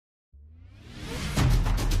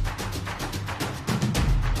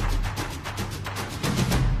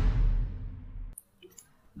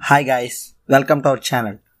Hi guys, welcome to our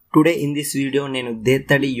channel. Today in this video నేను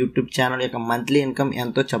Dhethadi YouTube channel యొక్క monthly income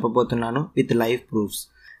ఎంతో చెప్పబోతున్నాను with live proofs.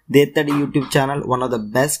 Dhethadi YouTube channel one of the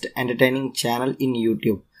best entertaining channel in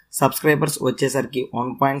YouTube. Subscribers వచ్చేసరికి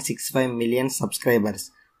 1.65 million subscribers.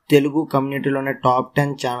 Telugu కమ్యూనిటీలోనే top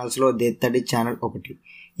 10 channels లో Dhethadi channel ఒకటి.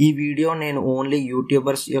 ఈ video నేను only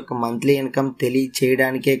YouTubers యొక్క మంత్లీ ఇన్కమ్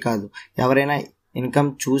తెలియచేయడానికే కాదు, ఎవరైనా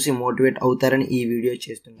ఇన్కమ్ చూసి మోటివేట్ అవుతారని ఈ వీడియో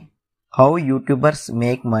చేస్తున్నాను. హౌ యూట్యూబర్స్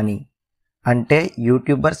మేక్ మనీ అంటే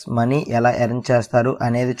యూట్యూబర్స్ మనీ ఎలా ఎర్న్ చేస్తారు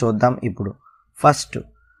అనేది చూద్దాం ఇప్పుడు. First,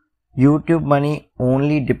 YouTube money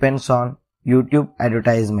only depends on YouTube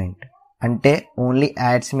advertisement, అంటే ఓన్లీ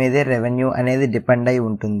యాడ్స్ మీదే రెవెన్యూ అనేది డిపెండ్ అయి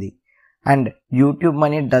ఉంటుంది. And YouTube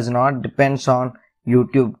money does not depends on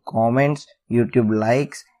YouTube comments, YouTube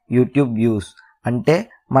likes, YouTube views. అంటే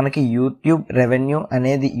మనకి యూట్యూబ్ రెవెన్యూ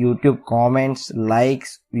అనేది యూట్యూబ్ కామెంట్స్,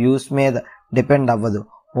 లైక్స్, వ్యూస్ మీద depend అవ్వదు,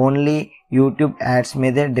 ఓన్లీ యూట్యూబ్ యాడ్స్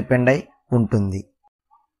మీదే డిపెండ్ అయి ఉంటుంది.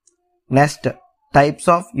 Next, types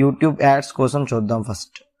of YouTube ads కోసం చూద్దాం.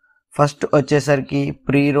 ఫస్ట్ వచ్చేసరికి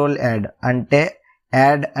ప్రీ రోల్ యాడ్, అంటే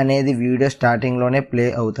యాడ్ అనేది వీడియో స్టార్టింగ్లోనే ప్లే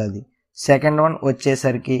అవుతుంది. సెకండ్ వన్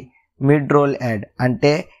వచ్చేసరికి మిడ్ రోల్ యాడ్,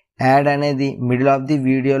 అంటే యాడ్ అనేది మిడిల్ ఆఫ్ ది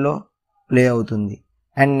వీడియోలో ప్లే అవుతుంది.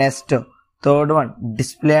 And next third one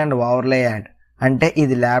display and ఓవర్లే add, అంటే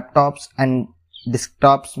ఇది ల్యాప్టాప్స్ అండ్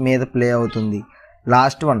డెస్క్టాప్స్ మీద ప్లే అవుతుంది.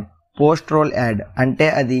 Last one post role add, అంటే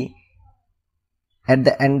అది at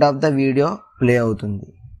the end of the video play అవుతుంది.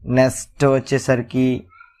 నెక్స్ట్ వచ్చేసరికి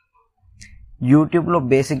యూట్యూబ్లో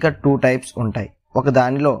బేసిక్గా 2 టైప్స్ ఉంటాయి. ఒక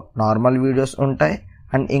దానిలో నార్మల్ వీడియోస్ ఉంటాయి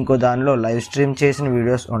అండ్ ఇంకో దానిలో లైవ్ స్ట్రీమ్ చేసిన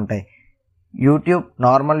వీడియోస్ ఉంటాయి. యూట్యూబ్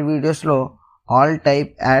నార్మల్ వీడియోస్లో ఆల్ టైప్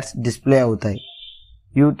యాడ్స్ డిస్ప్లే అవుతాయి.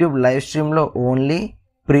 YouTube live స్ట్రీమ్లో only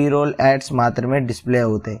pre role ads మాత్రమే డిస్ప్లే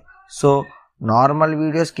అవుతాయి. సో నార్మల్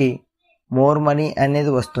వీడియోస్కి మోర్ మనీ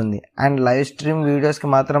అనేది వస్తుంది అండ్ లైవ్ స్ట్రీమ్ వీడియోస్కి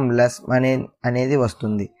మాత్రం లెస్ మనీ అనేది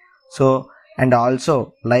వస్తుంది. So and also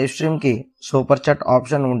live స్ట్రీమ్కి super chat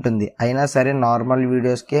option ఉంటుంది, అయినా సరే నార్మల్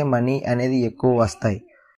వీడియోస్కే మనీ అనేది ఎక్కువ వస్తాయి.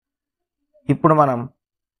 ఇప్పుడు మనం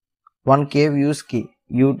 1K వ్యూస్కి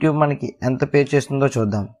యూట్యూబ్ మనకి ఎంత పే చేస్తుందో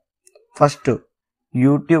చూద్దాం. ఫస్ట్,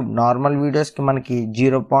 యూట్యూబ్ నార్మల్ వీడియోస్కి మనకి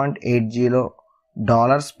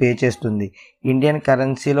 $0.80 పే చేస్తుంది, ఇండియన్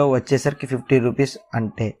కరెన్సీలో వచ్చేసరికి 50 రూపీస్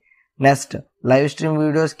అంటే. నెక్స్ట్, లైవ్ స్ట్రీమ్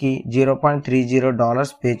వీడియోస్కి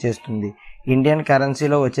 $0.30 పే చేస్తుంది, ఇండియన్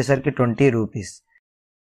కరెన్సీలో వచ్చేసరికి 20 rupees.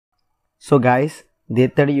 So guys,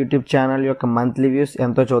 Dhethadi YouTube channel యొక్క మంత్లీ వ్యూస్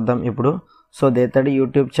ఎంతో చూద్దాం ఇప్పుడు. సో Dhethadi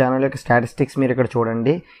యూట్యూబ్ ఛానల్ యొక్క స్టాటిస్టిక్స్ మీరు ఇక్కడ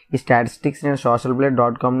చూడండి. ఈ స్టాటిస్టిక్స్ నేను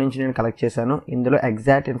socialblade.com నుంచి నేను కలెక్ట్ చేశాను. ఇందులో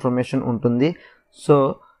ఎగ్జాక్ట్ ఇన్ఫర్మేషన్ ఉంటుంది. సో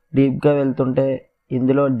డీప్గా వెళ్తుంటే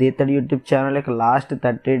ఇందులో Dhethadi యూట్యూబ్ ఛానల్ యొక్క లాస్ట్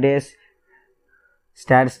 30 days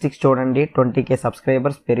స్టాటిస్టిక్స్ చూడండి. 20K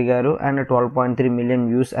సబ్స్క్రైబర్స్ పెరిగారు అండ్ 12.3 million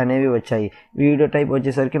వ్యూస్ అనేవి వచ్చాయి. వీడియో టైప్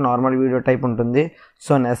వచ్చేసరికి నార్మల్ వీడియో టైప్ ఉంటుంది.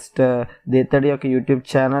 సో నెక్స్ట్, Dhethadi యొక్క యూట్యూబ్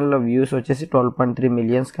ఛానల్లో వ్యూస్ వచ్చేసి 12.3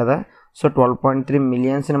 million కదా. సో 12.3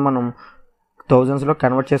 millionsని మనం థౌజండ్స్లో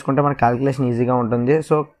కన్వర్ట్ చేసుకుంటే మన క్యాలిక్యులేషన్ ఈజీగా ఉంటుంది.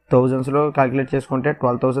 సో థౌజండ్స్లో క్యాలిక్యులేట్ చేసుకుంటే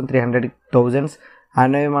 12,300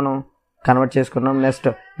 అనేవి మనం కన్వర్ట్ చేసుకున్నాం. నెక్స్ట్,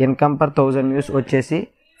 ఇన్కమ్ పర్ 1000 వ్యూస్ వచ్చేసి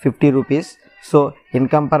 50 rupees. So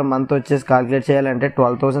income per month వచ్చేసి క్యాలిక్యులేట్ చేయాలంటే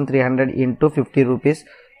 12,300 into 50 rupees.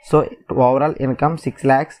 So overall income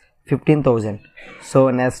 6,15,000. So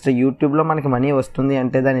next, యూట్యూబ్లో మనకి మనీ వస్తుంది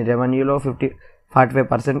అంటే దాని రెవెన్యూలో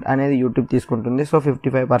 45% అనేది యూట్యూబ్ తీసుకుంటుంది. సో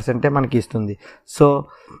 55% మనకి ఇస్తుంది. So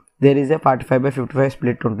there is a 45/55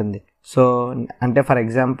 split ఉంటుంది. సో అంటే ఫర్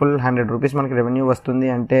ఎగ్జాంపుల్ 100 రూపీస్ మనకి రెవెన్యూ వస్తుంది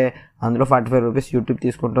అంటే అందులో 45 రూపీస్ యూట్యూబ్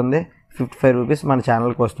తీసుకుంటుంది, 55 రూపీస్ మన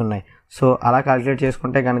ఛానల్కి వస్తున్నాయి. సో అలా క్యాలిక్యులేట్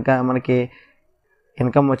చేసుకుంటే కనుక మనకి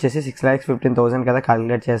ఇన్కమ్ వచ్చేసి 6,15,000 కదా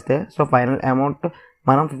క్యాలిక్యులేట్ చేస్తే. సో ఫైనల్ అమౌంట్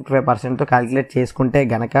మనం 55%తో క్యాలిక్యులేట్ చేసుకుంటే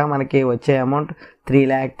కనుక మనకి వచ్చే amount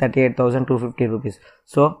 3,38,250 rupees.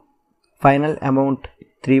 So final amount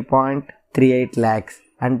 3.38 lakhs,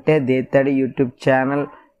 అంటే Dhethadi యూట్యూబ్ ఛానల్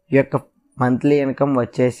యొక్క మంత్లీ ఇన్కమ్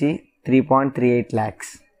వచ్చేసి 3.38 lakhs.